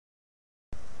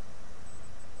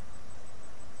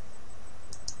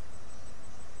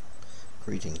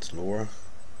Greetings, Laura.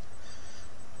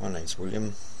 My name's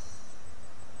William.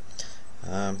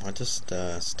 I just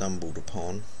stumbled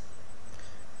upon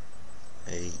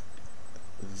a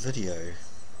video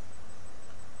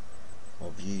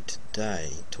of you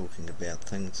today talking about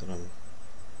things that I'm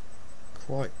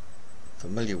quite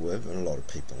familiar with, and a lot of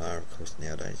people are, of course,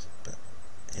 nowadays, but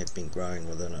have been growing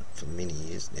within it for many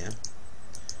years now.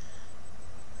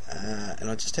 And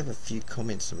I just have a few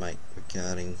comments to make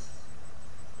regarding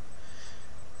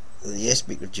the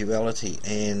aspect of duality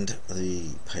and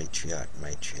the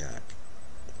patriarch-matriarch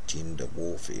gender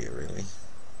warfare, really.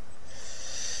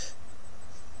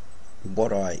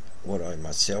 What I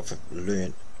myself have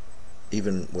learnt,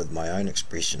 even with my own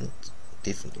expression,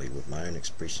 definitely with my own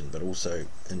expression, but also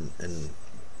in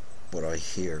what I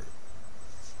hear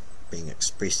being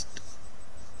expressed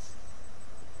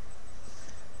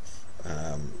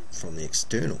from the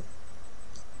external,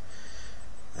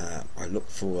 I look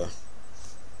for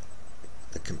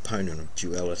the component of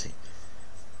duality,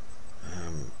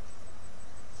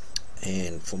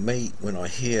 and for me, when I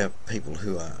hear people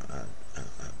who are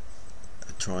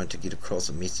trying to get across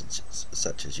a message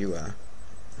such as you are,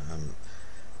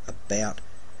 about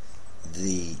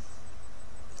the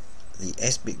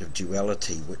aspect of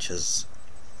duality which is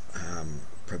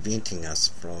preventing us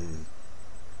from,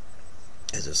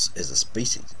 as a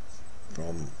species,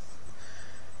 from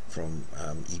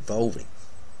evolving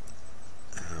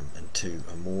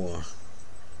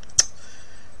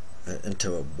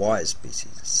into a wise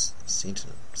species, a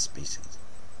sentient species,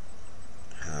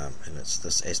 and it's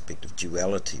this aspect of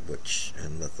duality which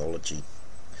in mythology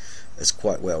is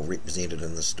quite well represented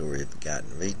in the story of the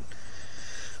Garden of Eden.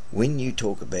 When you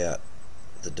talk about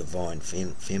the divine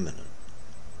feminine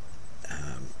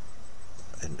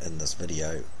in this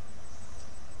video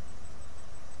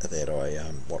that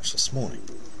I watched this morning,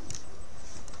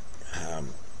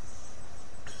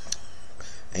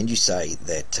 and you say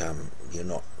that you're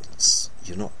not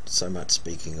so much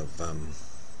speaking of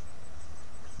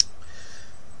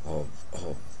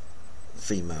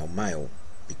female male,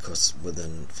 because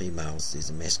within females there's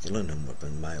a masculine and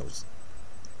within males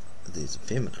there's a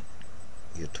feminine.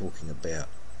 You're talking about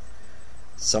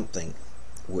something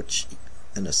which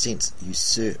in a sense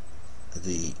usurp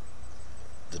the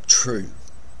true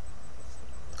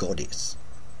goddess,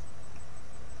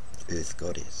 earth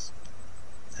goddess,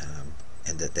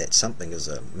 and that something is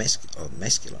a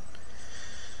masculine.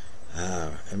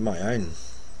 In my own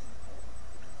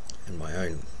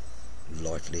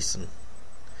life lesson,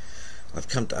 I've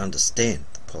come to understand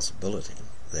the possibility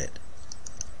that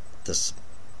this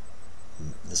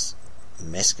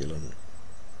masculine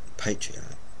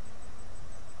patriarch,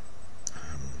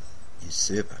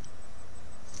 usurper,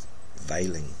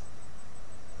 veiling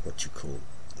what you call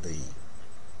the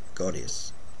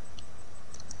goddess,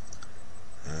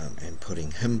 and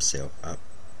putting himself up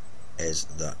as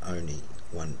the only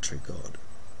one true God.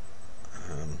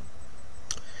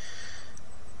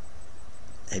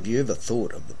 Have you ever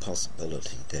thought of the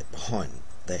possibility that behind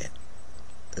that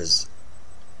is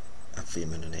a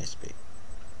feminine aspect?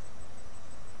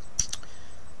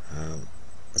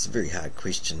 It's a very hard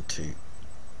question to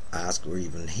ask or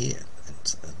even hear in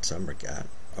some regard.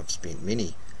 I've spent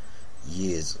many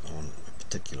years on a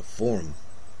particular forum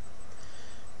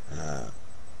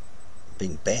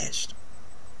being bashed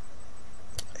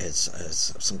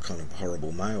as some kind of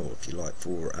horrible male, if you like,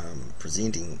 for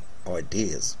presenting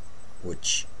ideas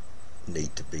which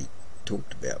need to be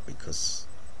talked about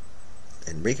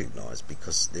and recognised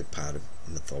because they're part of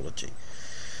mythology.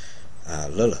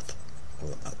 Lilith,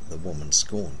 or the woman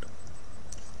scorned.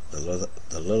 The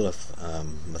Lilith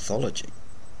mythology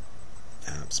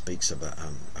speaks of a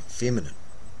feminine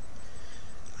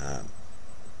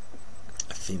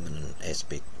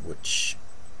aspect which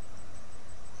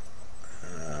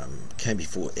came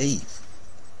before Eve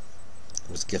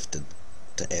was gifted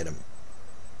to Adam,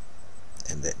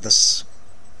 and that this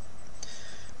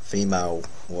female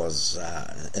was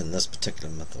in this particular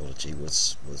mythology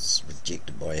was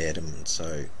rejected by Adam, and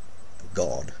so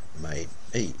God made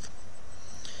Eve.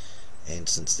 And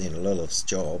since then, Lilith's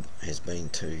job has been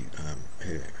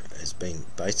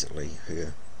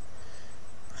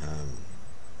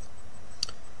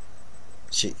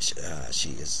she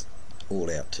is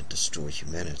all out to destroy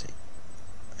humanity.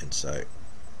 And so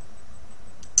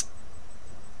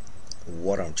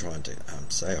what I'm trying to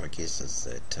say, I guess, is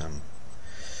that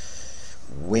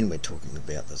when we're talking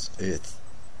about this earth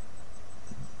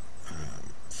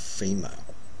female,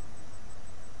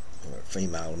 or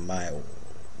female, male,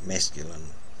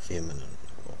 masculine, feminine,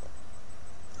 or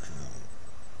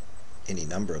any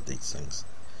number of these things,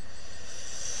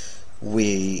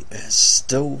 we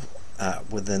still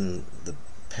within the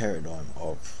paradigm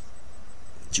of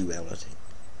duality.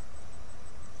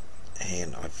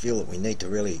 And I feel that we need to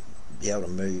really be able to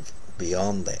move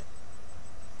beyond that.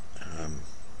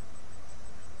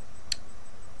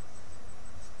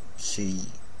 She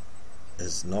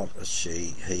is not a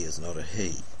she, he is not a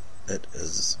he. It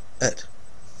is it.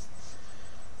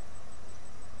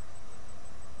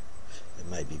 It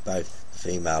may be both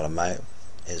female and male,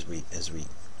 as we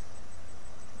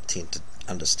tend to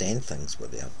understand things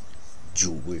with our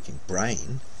dual working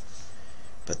brain,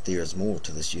 but there is more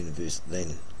to this universe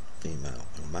than female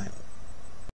and male.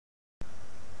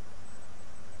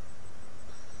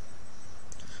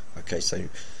 Okay, so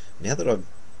now that I've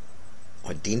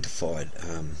identified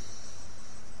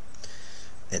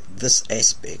at this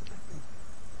aspect,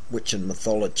 which in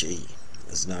mythology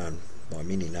is known by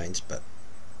many names, but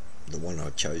the one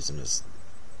I've chosen is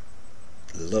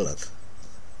Lilith,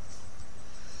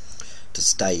 to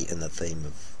stay in the theme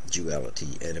of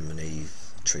duality, Adam and Eve,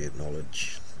 tree of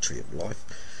knowledge, tree of life,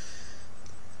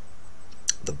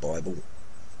 the Bible,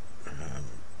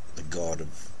 the God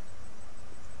of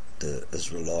the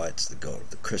Israelites, the God of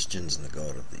the Christians, and the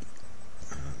God of the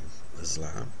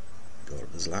Islam, God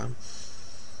of Islam.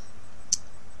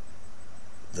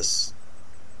 This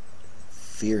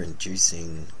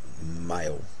fear-inducing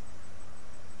male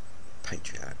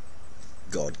patriarch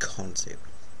God concept.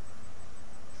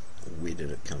 Where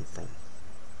did it come from?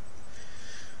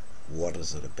 What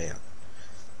is it about?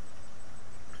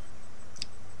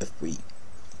 If we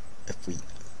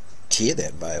tear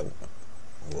that veil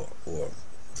or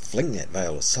fling that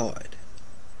veil aside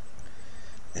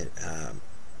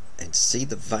and see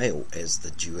the veil as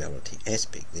the duality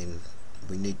aspect, then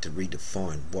we need to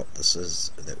redefine what this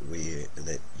is that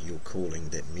you're calling,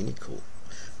 that many call,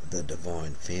 the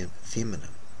divine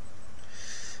feminine.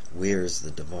 Where is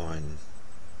the divine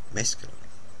masculine?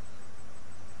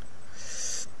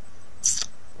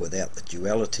 Without the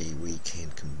duality, we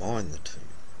can combine the two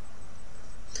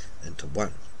into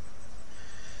one.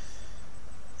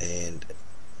 And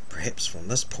perhaps from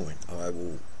this point I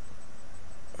will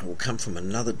come from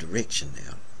another direction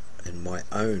now in my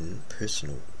own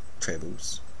personal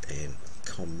travels and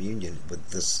communion with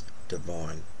this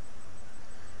divine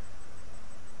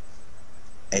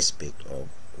aspect of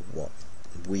what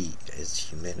we as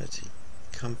humanity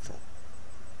come from.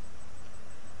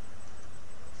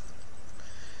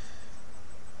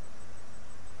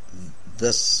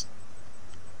 This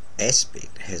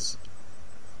aspect has,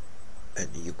 and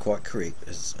you're quite correct,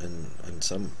 is in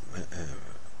some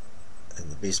and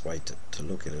the best way to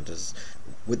look at it is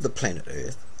with the planet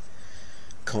Earth,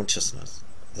 consciousness,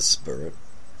 the spirit,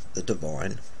 the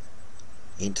divine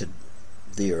entered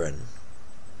therein,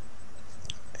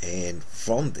 and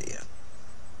from there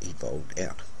evolved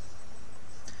out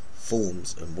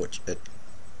forms in which it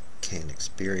can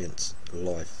experience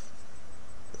life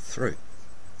through.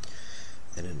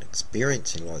 And in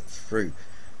experiencing life through,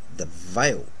 the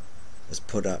veil is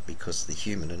put up because the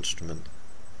human instrument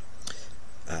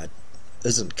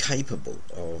isn't capable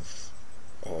of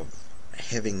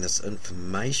having this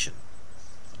information,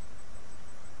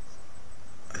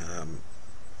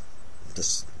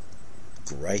 this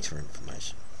greater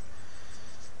information,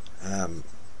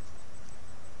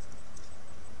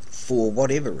 for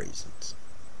whatever reasons.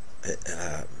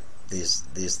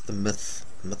 There's the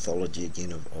mythology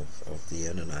again of the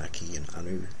Anunnaki and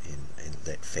Anu and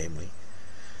that family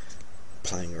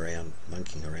playing around,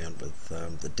 monkeying around with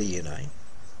the DNA,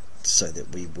 so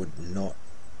that we would not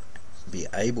be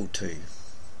able to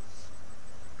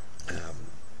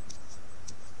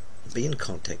be in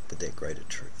contact with that greater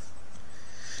truth.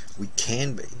 We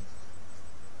can be,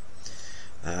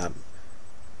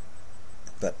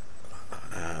 but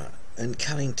in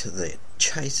cutting to that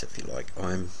chase, if you like,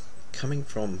 I'm coming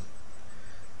from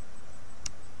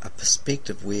a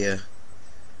perspective where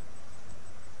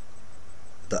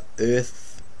the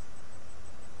earth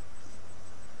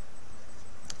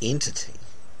entity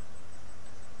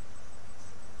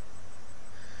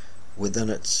within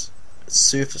its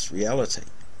surface reality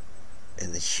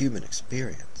and the human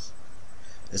experience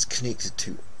is connected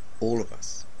to all of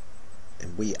us,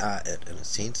 and we are it in a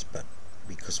sense, but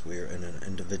because we're in an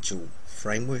individual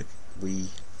framework, we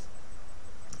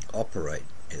operate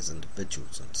as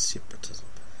individuals in separatism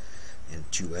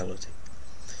and duality.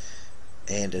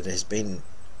 And it has been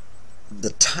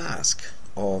the task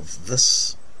of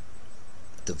this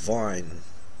divine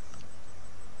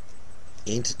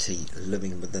entity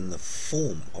living within the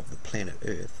form of the planet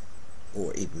Earth,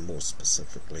 or even more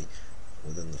specifically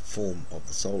within the form of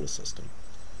the solar system,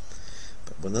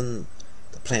 but within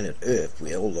the planet Earth,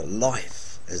 where all the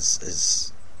life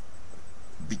is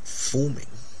forming,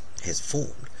 has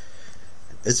formed,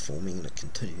 is forming, and it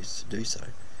continues to do so,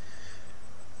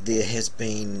 there has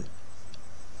been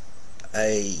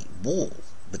a wall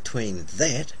between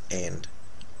that and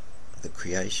the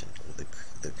creation, or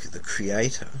the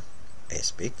creator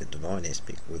aspect, the divine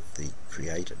aspect with the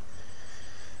created,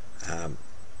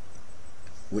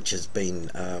 which has been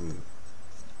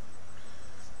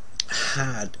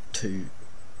hard to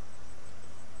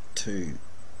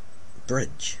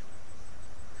bridge.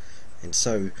 And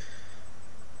so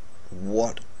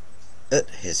what it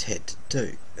has had to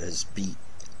do is be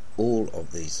all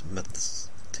of these myths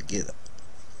together.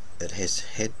 It has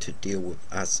had to deal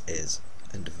with us as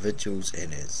individuals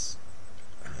and as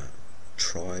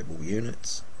tribal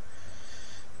units,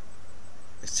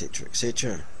 etc.,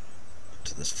 etc.,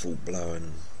 to this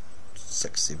full-blown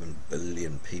 6-7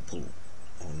 billion people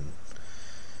on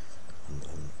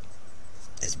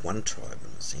as one tribe,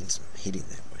 in a sense, heading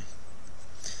that way.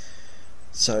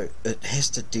 So it has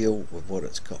to deal with what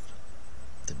it's got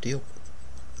to deal with.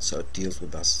 So it deals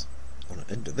with us on an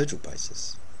individual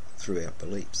basis through our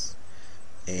beliefs,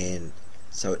 and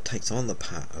so it takes on the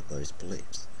part of those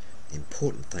beliefs. The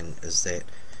important thing is that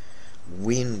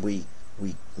when we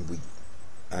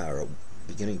are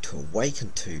beginning to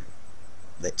awaken to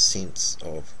that sense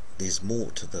of there's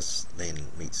more to this than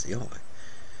meets the eye,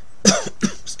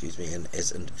 excuse me, and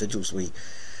as individuals we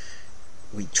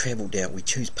travel down, we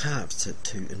choose paths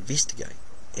to investigate,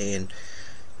 and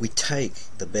we take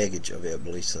the baggage of our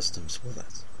belief systems with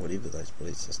us, whatever those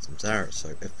belief systems are.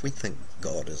 So if we think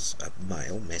God is a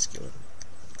male, masculine,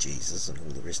 Jesus and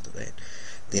all the rest of that,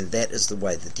 then that is the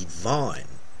way the divine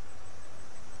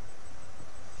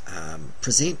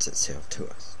presents itself to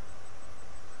us.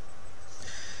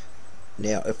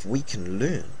 Now, if we can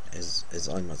learn, as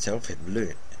I myself have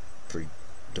learned through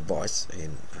device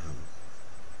and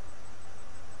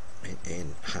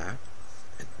heart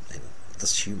and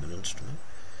this human instrument,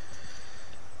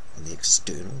 and the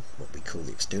external, what we call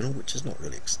the external, which is not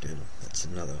really external, it's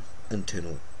another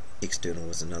internal. External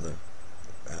is another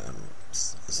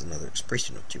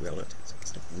expression of duality.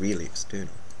 It's not really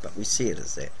external, but we see it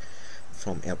as that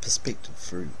from our perspective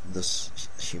through this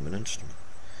human instrument,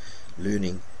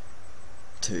 learning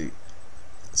to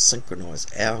synchronize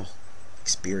our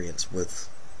experience with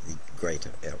the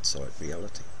greater outside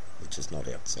reality, which is not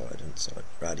outside, inside,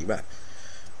 rah-de-rah.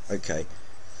 Okay,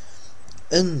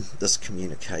 in this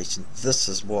communication, this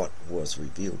is what was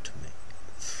revealed to me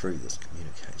through this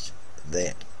communication,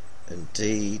 that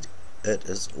indeed it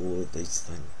is all of these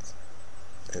things.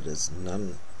 It is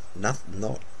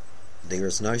there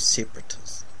is no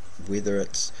separatist,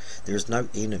 there is no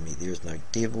enemy, there is no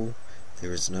devil,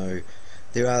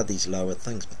 there are these lower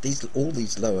things, but all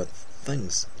these lower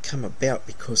things come about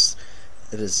because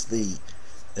it is the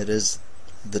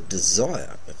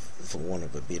desire, for want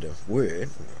of a better word,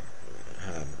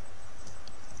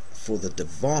 for the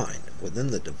divine,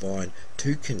 within the divine,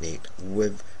 to connect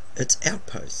with its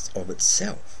outposts of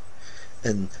itself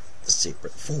in the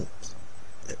separate forms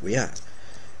that we are.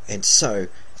 And so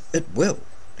it will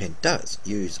and does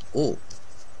use all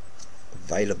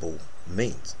available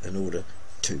means in order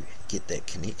to get that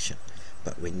connection,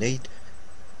 but we need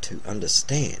to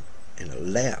understand and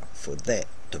allow for that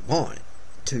divine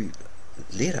to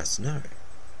let us know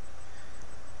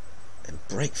and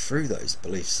break through those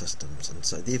belief systems. And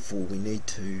so therefore we need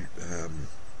to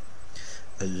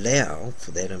allow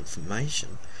for that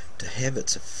information to have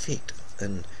its effect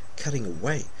in cutting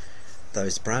away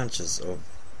those branches of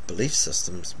belief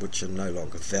systems which are no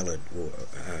longer valid or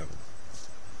have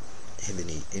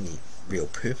any real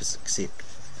purpose except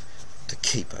to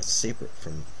keep us separate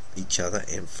from each other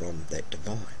and from that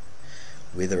divine,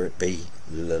 whether it be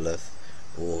Lilith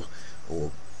or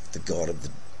the god of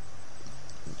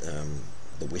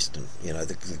the Western,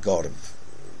 the god of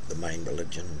the main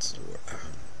religions, or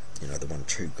the one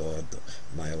true God, the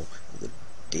male, the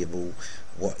devil,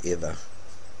 whatever.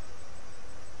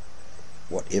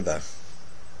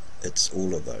 It's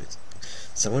all of those.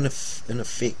 So in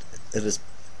effect, it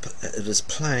is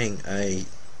playing a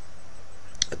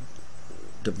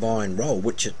divine role,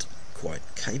 which it's quite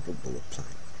capable of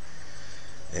playing.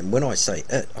 And when I say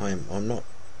it, I'm not.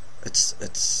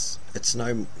 It's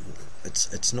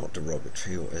not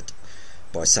derogatory, or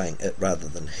by saying it rather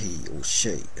than he or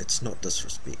she. It's not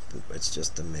disrespectful. It's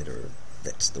just a matter of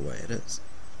that's the way it is.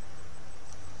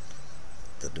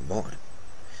 The divine.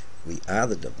 We are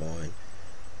the divine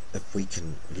if we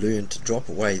can learn to drop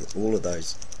away all of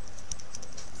those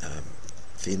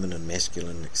feminine,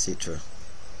 masculine, etc.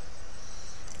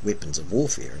 weapons of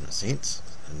warfare, in a sense,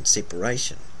 and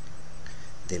separation.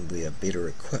 Then we are better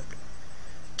equipped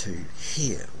to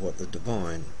hear what the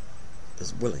divine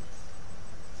is willing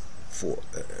for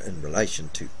in relation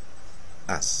to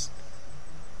us